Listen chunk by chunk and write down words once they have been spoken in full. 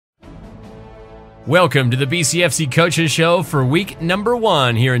Welcome to the BCFC Coaches Show for week number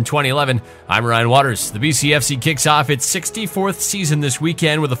 1 here in 2011. I'm Ryan Waters. The BCFC kicks off its 64th season this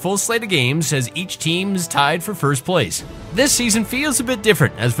weekend with a full slate of games as each team is tied for first place. This season feels a bit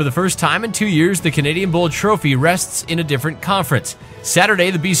different, as for the first time in 2 years, the Canadian Bowl Trophy rests in a different conference.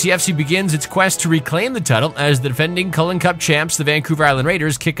 Saturday, the BCFC begins its quest to reclaim the title as the defending Cullen Cup champs, the Vancouver Island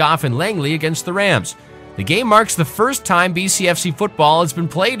Raiders, kick off in Langley against the Rams. The game marks the first time BCFC football has been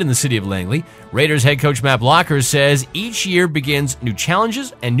played in the city of Langley. Raiders head coach Matt Blocker says each year begins new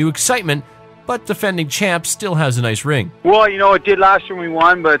challenges and new excitement, but defending champs still has a nice ring. Well, it did last year when we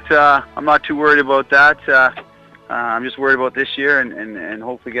won, but I'm not too worried about that. I'm just worried about this year and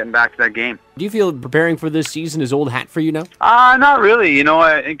hopefully getting back to that game. Do you feel preparing for this season is old hat for you now? Not really.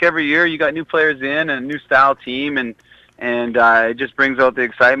 I think every year you got new players in and a new style team, and it just brings out the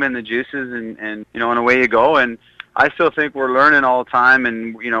excitement and the juices, and away you go. And I still think we're learning all the time,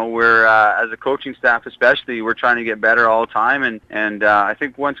 and we're as a coaching staff especially, we're trying to get better all the time. And I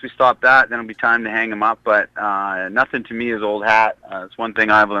think once we stop that, then it'll be time to hang them up. But nothing to me is old hat. It's one thing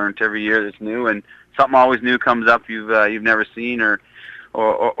I've learned every year that's new, and something always new comes up you've never seen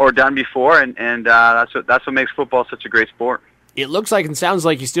or done before, and that's what makes football such a great sport. It looks like and sounds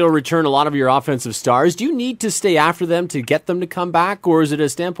like you still return a lot of your offensive stars. Do you need to stay after them to get them to come back, or is it a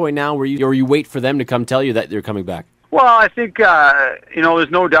standpoint now where you wait for them to come tell you that they're coming back? Well, I think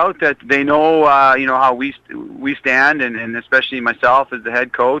there's no doubt that they know how we stand, and especially myself as the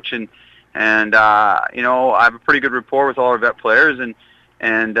head coach, and I have a pretty good rapport with all our vet players,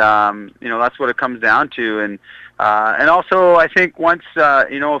 and that's what it comes down to, and also I think once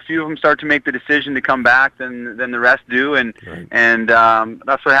a few of them start to make the decision to come back, then the rest do, and right. and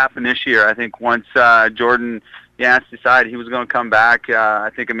that's what happened this year. I think once Jordan Yance decided he was going to come back, I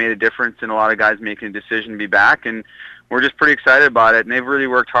think it made a difference in a lot of guys making a decision to be back, and we're just pretty excited about it. And they've really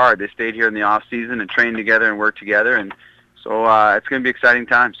worked hard. They stayed here in the off season and trained together and worked together, and so it's going to be exciting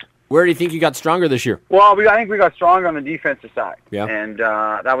times. Where do you think you got stronger this year? Well, I think we got stronger on the defensive side, yeah, and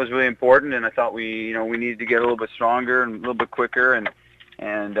that was really important. And I thought we needed to get a little bit stronger and a little bit quicker, and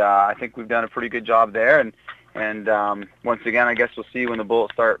I think we've done a pretty good job there. And once again, I guess we'll see when the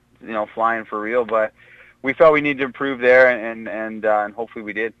bullets start flying for real. But we felt we needed to improve there, and hopefully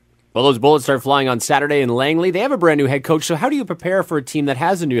we did. Well, those bullets start flying on Saturday in Langley. They have a brand new head coach. So how do you prepare for a team that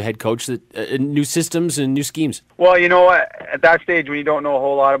has a new head coach, new systems and new schemes? Well, at that stage when you don't know a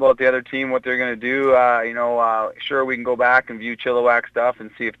whole lot about the other team, what they're going to do, sure, we can go back and view Chilliwack stuff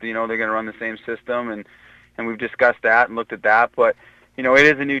and see if they're going to run the same system, and we've discussed that and looked at that. But it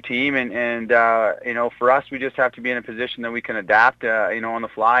is a new team, and for us, we just have to be in a position that we can adapt, on the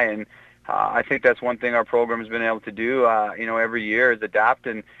fly. And I think that's one thing our program has been able to do, every year is adapt.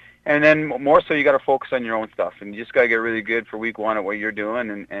 And then more so, you got to focus on your own stuff, and you just got to get really good for week 1 at what you're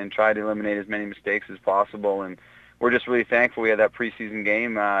doing, and try to eliminate as many mistakes as possible. And we're just really thankful we had that preseason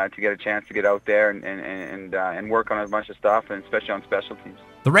game to get a chance to get out there and work on a bunch of stuff, and especially on special teams.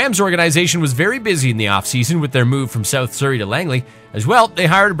 The Rams organization was very busy in the offseason with their move from South Surrey to Langley. As well, they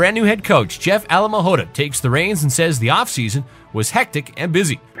hired a brand new head coach. Jeff Alamahota takes the reins and says the offseason was hectic and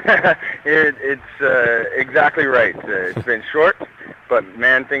busy. It's exactly right. It's been short, but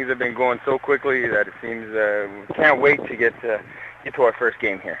man, things have been going so quickly that it seems we can't wait to get to our first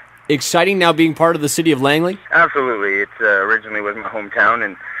game here. Exciting now being part of the city of Langley? Absolutely. It originally was my hometown,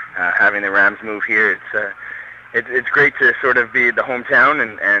 and having the Rams move here, it's great to sort of be the hometown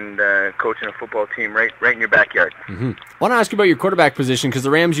and coaching a football team right in your backyard. Mm-hmm. I want to ask you about your quarterback position, because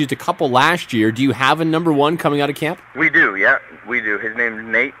the Rams used a couple last year. Do you have a number 1 coming out of camp? We do, yeah, we do. His name's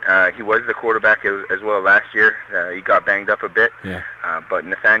Nate. He was the quarterback as well last year. He got banged up a bit, yeah. But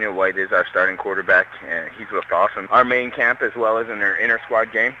Nathaniel White is our starting quarterback, and he's looked awesome. Our main camp as well as in our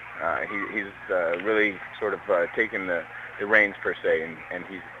inter-squad game, he's really sort of taken the reins per se, and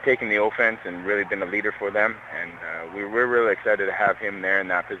he's taken the offense and really been a leader for them, and we're really excited to have him there in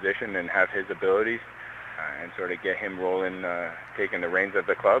that position and have his abilities and sort of get him rolling, taking the reins of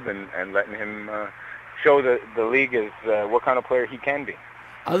the club and letting him show the league is what kind of player he can be.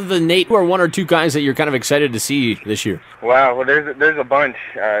 Other than Nate, who are 1 or 2 guys that you're kind of excited to see this year? Wow, well there's a bunch.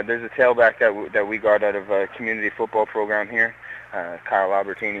 There's a tailback that we got out of a community football program here. Kyle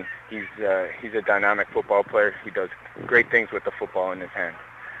Albertini, he's a dynamic football player. He does great things with the football in his hand.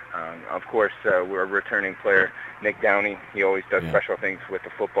 Of course, we're a returning player, Nick Downey. He always does special things with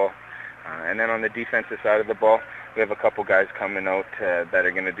the football. And then on the defensive side of the ball, we have a couple guys coming out that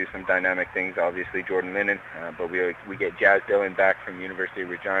are going to do some dynamic things. Obviously, Jordan Linnon, but we get Jazz Dillon back from University of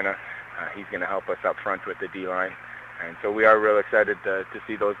Regina. He's going to help us up front with the D-line. And so we are real excited to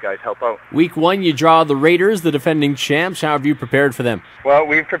see those guys help out. Week 1, you draw the Raiders, the defending champs. How have you prepared for them? Well,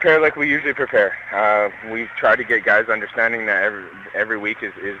 we've prepared like we usually prepare. We've tried to get guys understanding that every week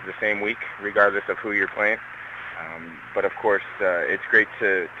is the same week, regardless of who you're playing. But of course, it's great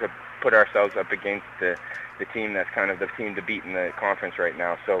to put ourselves up against the team that's kind of the team to beat in the conference right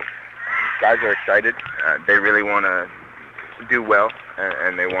now. So guys are excited. They really want to do well,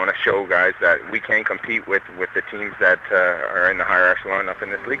 and they want to show guys that we can compete with the teams that are in the higher echelon up in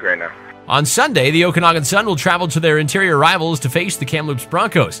this league right now. On Sunday, the Okanagan Sun will travel to their interior rivals to face the Kamloops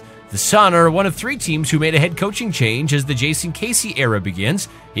Broncos. The Sun are one of 3 teams who made a head coaching change as the Jason Casey era begins.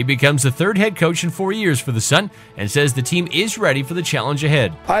 He becomes the 3rd head coach in 4 years for the Sun and says the team is ready for the challenge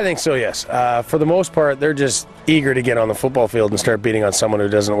ahead. I think so, yes. For the most part, they're just eager to get on the football field and start beating on someone who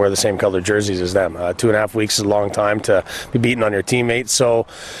doesn't wear the same colored jerseys as them. 2.5 weeks is a long time to be beating on your teammates. So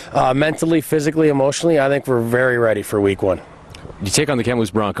mentally, physically, emotionally, I think we're very ready for week 1. You take on the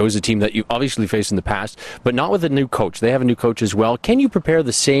Kamloops Broncos, a team that you obviously faced in the past, but not with a new coach. They have a new coach as well. Can you prepare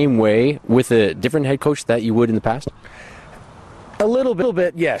the same way with a different head coach that you would in the past? A little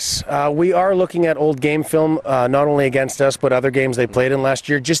bit, yes. We are looking at old game film, not only against us, but other games they played in last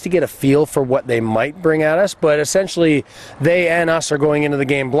year, just to get a feel for what they might bring at us. But essentially, they and us are going into the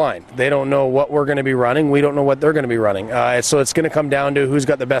game blind. They don't know what we're going to be running. We don't know what they're going to be running. So it's going to come down to who's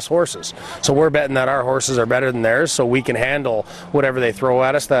got the best horses. So we're betting that our horses are better than theirs, so we can handle whatever they throw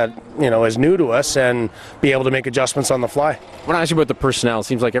at us that is new to us and be able to make adjustments on the fly. When I ask you about the personnel, it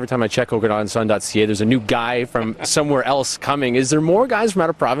seems like every time I check OkanaganSun.ca, there's a new guy from somewhere else coming. Is there more guys from out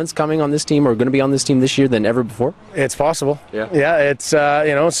of province coming on this team or going to be on this team this year than ever before? It's possible. Yeah, it's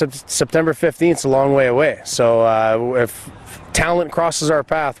September 15th is a long way away. So if talent crosses our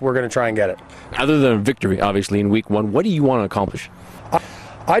path, we're going to try and get it. Other than a victory, obviously, in week 1, what do you want to accomplish?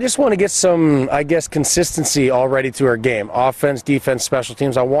 I just want to get some, consistency already to our game. Offense, defense, special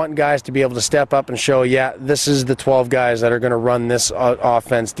teams. I want guys to be able to step up and show, this is the 12 guys that are going to run this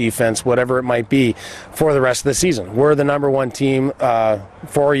offense, defense, whatever it might be for the rest of the season. We're the number 1 team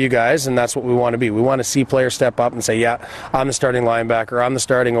for you guys, and that's what we want to be. We want to see players step up and say, I'm the starting linebacker, I'm the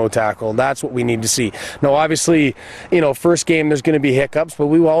starting O-tackle. That's what we need to see. Now, obviously, first game there's going to be hiccups, but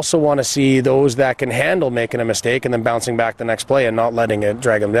we also want to see those that can handle making a mistake and then bouncing back the next play and not letting it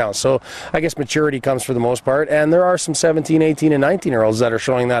drag them down. So I guess maturity comes for the most part, and there are some 17, 18, and 19-year-olds that are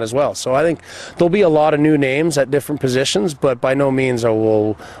showing that as well. So I think there'll be a lot of new names at different positions, but by no means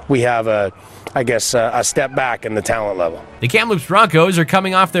will we have a step back in the talent level. The Kamloops Broncos are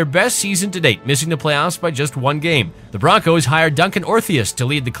coming off their best season to date, missing the playoffs by just 1 game. The Broncos hired Duncan Orthius to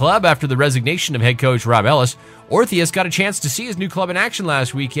lead the club after the resignation of head coach Rob Ellis. Orthius got a chance to see his new club in action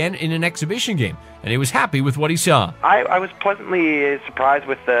last weekend in an exhibition game, and he was happy with what he saw. I was pleasantly surprised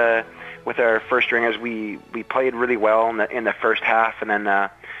with our first stringers. We played really well in the first half, and then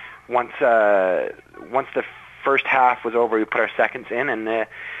once the first half was over, we put our seconds in, and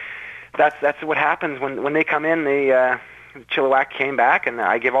that's what happens when they come in. Chilliwack came back, and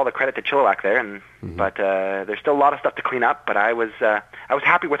I give all the credit to Chilliwack there. But there's still a lot of stuff to clean up. But I was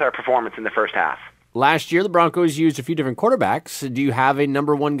happy with our performance in the first half. Last year, the Broncos used a few different quarterbacks. Do you have a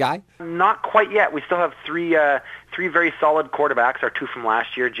number 1 guy? Not quite yet. We still have three very solid quarterbacks. Our 2 from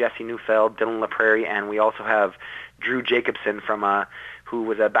last year, Jesse Neufeld, Dylan LaPrairie, and we also have Drew Jacobson from who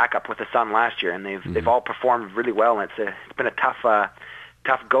was a backup with the Sun last year. And they've all performed really well. And it's been a tough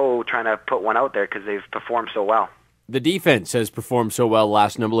go trying to put one out there because they've performed so well. The defense has performed so well the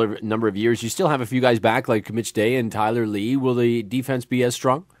last number of years. You still have a few guys back like Mitch Day and Tyler Lee. Will the defense be as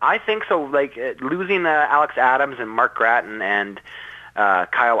strong? I think so. Losing Alex Adams and Mark Gratton and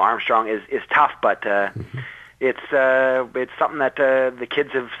Kyle Armstrong is tough, but it's something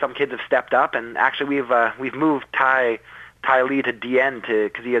that some kids have stepped up. And actually, we've moved Ty Lee to DN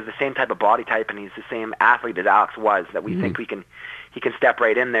because he has the same type of body type and he's the same athlete as Alex was. That we think he can step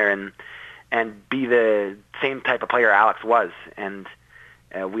right in there and be the same type of player Alex was. And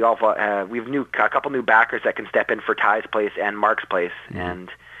we've a couple new backers that can step in for Ty's place and Mark's place,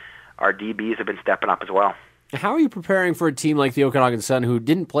 and our DBs have been stepping up as well. How are you preparing for a team like the Okanagan Sun who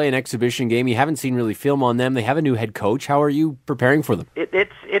didn't play an exhibition game? You haven't seen really film on them. They have a new head coach. How are you preparing for them?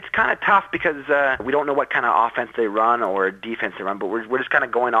 It's kind of tough because we don't know what kind of offense they run or defense they run, but we're just kind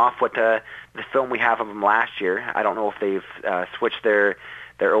of going off what the film we have of them last year. I don't know if they've switched their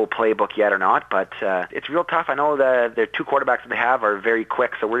old playbook yet or not, but it's real tough. I know their 2 quarterbacks that they have are very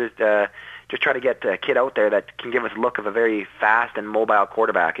quick, so we're just try to get a kid out there that can give us a look of a very fast and mobile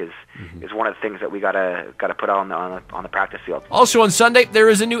quarterback is one of the things that we gotta put on the practice field. Also on Sunday, there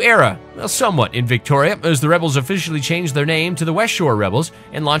is a new era, well, somewhat, in Victoria, as the Rebels officially changed their name to the West Shore Rebels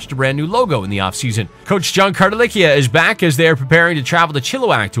and launched a brand new logo in the offseason. Coach John Cartalicia is back as they are preparing to travel to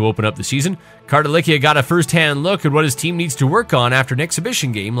Chilliwack to open up the season. Cartalicia got a first-hand look at what his team needs to work on after an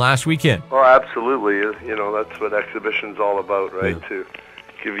exhibition game last weekend. Oh, absolutely. You know, that's what exhibition's all about, right? Yeah. To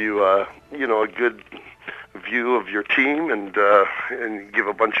give you a good view of your team and give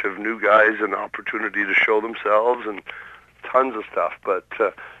a bunch of new guys an opportunity to show themselves and tons of stuff. But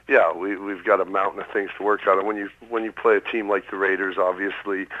yeah, we've got a mountain of things to work on. And when you play a team like the Raiders,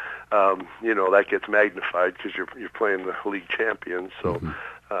 obviously, that gets magnified because you're playing the league champions. So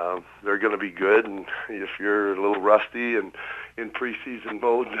they're going to be good. And if you're a little rusty and in preseason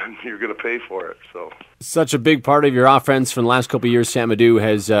mode, then you're going to pay for it. So such a big part of your offense from the last couple of years, Sam Adu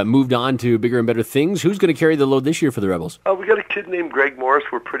has moved on to bigger and better things. Who's going to carry the load this year for the Rebels? We got a kid named Greg Morris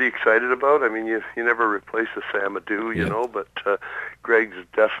we're pretty excited about. I mean, you never replace a Sam Adu, you know, but Greg's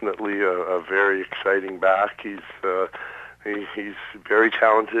definitely a very exciting back. He's very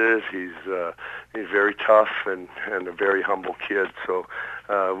talented. He's very tough and a very humble kid. So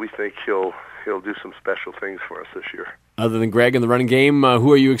we think he'll do some special things for us this year. Other than Greg in the running game,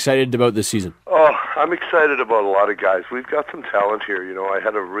 who are you excited about this season? Oh, I'm excited about a lot of guys. We've got some talent here. You know, I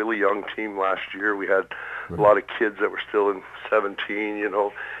had a really young team last year. We had a lot of kids that were still in 17,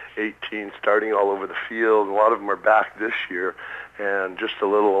 18, starting all over the field. A lot of them are back this year and just a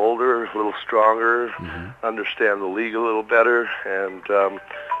little older, a little stronger, understand the league a little better, and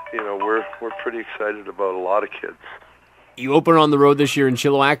we're pretty excited about a lot of kids. You open on the road this year in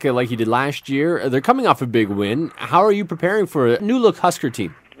Chilliwack like you did last year. They're coming off a big win. How are you preparing for a new-look Husker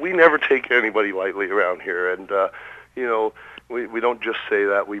team? We never take anybody lightly around here, and we don't just say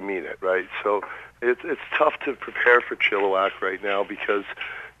that, we mean it, right? So it's tough to prepare for Chilliwack right now because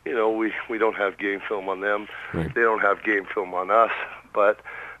we don't have game film on them. Right. They don't have game film on us, but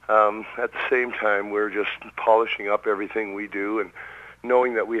at the same time, we're just polishing up everything we do and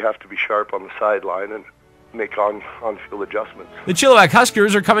knowing that we have to be sharp on the sideline and make on-field adjustments. The Chilliwack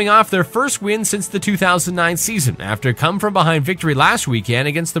Huskers are coming off their first win since the 2009 season after a come-from-behind victory last weekend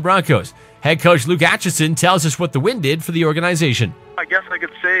against the Broncos. Head coach Luke Atchison tells us what the win did for the organization. I guess I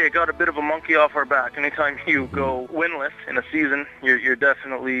could say it got a bit of a monkey off our back. Anytime you go winless in a season, you're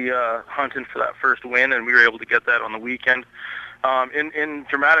definitely hunting for that first win, and we were able to get that on the weekend in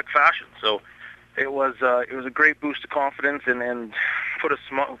dramatic fashion. So it was a great boost of confidence and put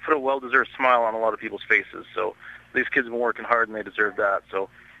a well-deserved smile on a lot of people's faces. So these kids have been working hard and they deserve that. So,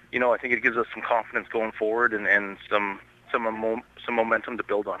 I think it gives us some confidence going forward and some momentum to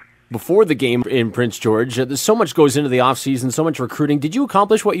build on. Before the game in Prince George, there's so much goes into the offseason, so much recruiting. Did you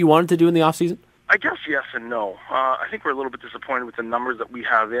accomplish what you wanted to do in the offseason? I guess yes and no. I think we're a little bit disappointed with the numbers that we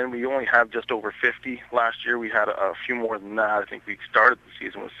have in. We only have just over 50. Last year we had a few more than that. I think we started the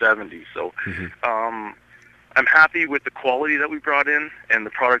season with 70. So I'm happy with the quality that we brought in and the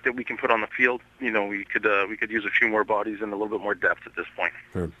product that we can put on the field. We could use a few more bodies and a little bit more depth at this point.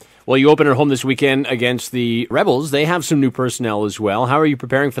 Sure. Well, you open at home this weekend against the Rebels. They have some new personnel as well. How are you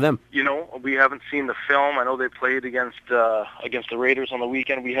preparing for them? We haven't seen the film. I know they played against the Raiders on the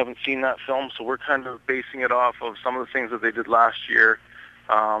weekend. We haven't seen that film, so we're kind of basing it off of some of the things that they did last year.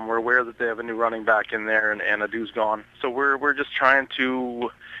 We're aware that they have a new running back in there, and Adu's gone. So we're just trying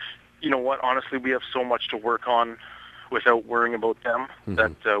to. Honestly, we have so much to work on without worrying about them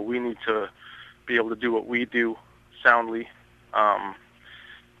that we need to be able to do what we do soundly.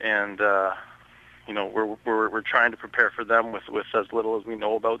 We're trying to prepare for them with as little as we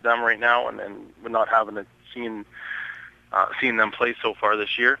know about them right now, and we're not having seen them play so far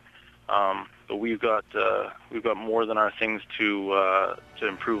this year. But we've got more than our things to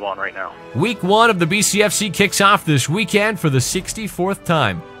improve on right now. Week 1 of the BCFC kicks off this weekend for the 64th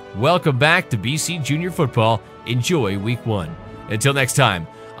time. Welcome back to BC Junior Football. Enjoy Week 1. Until next time,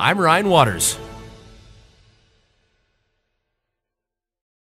 I'm Ryan Waters.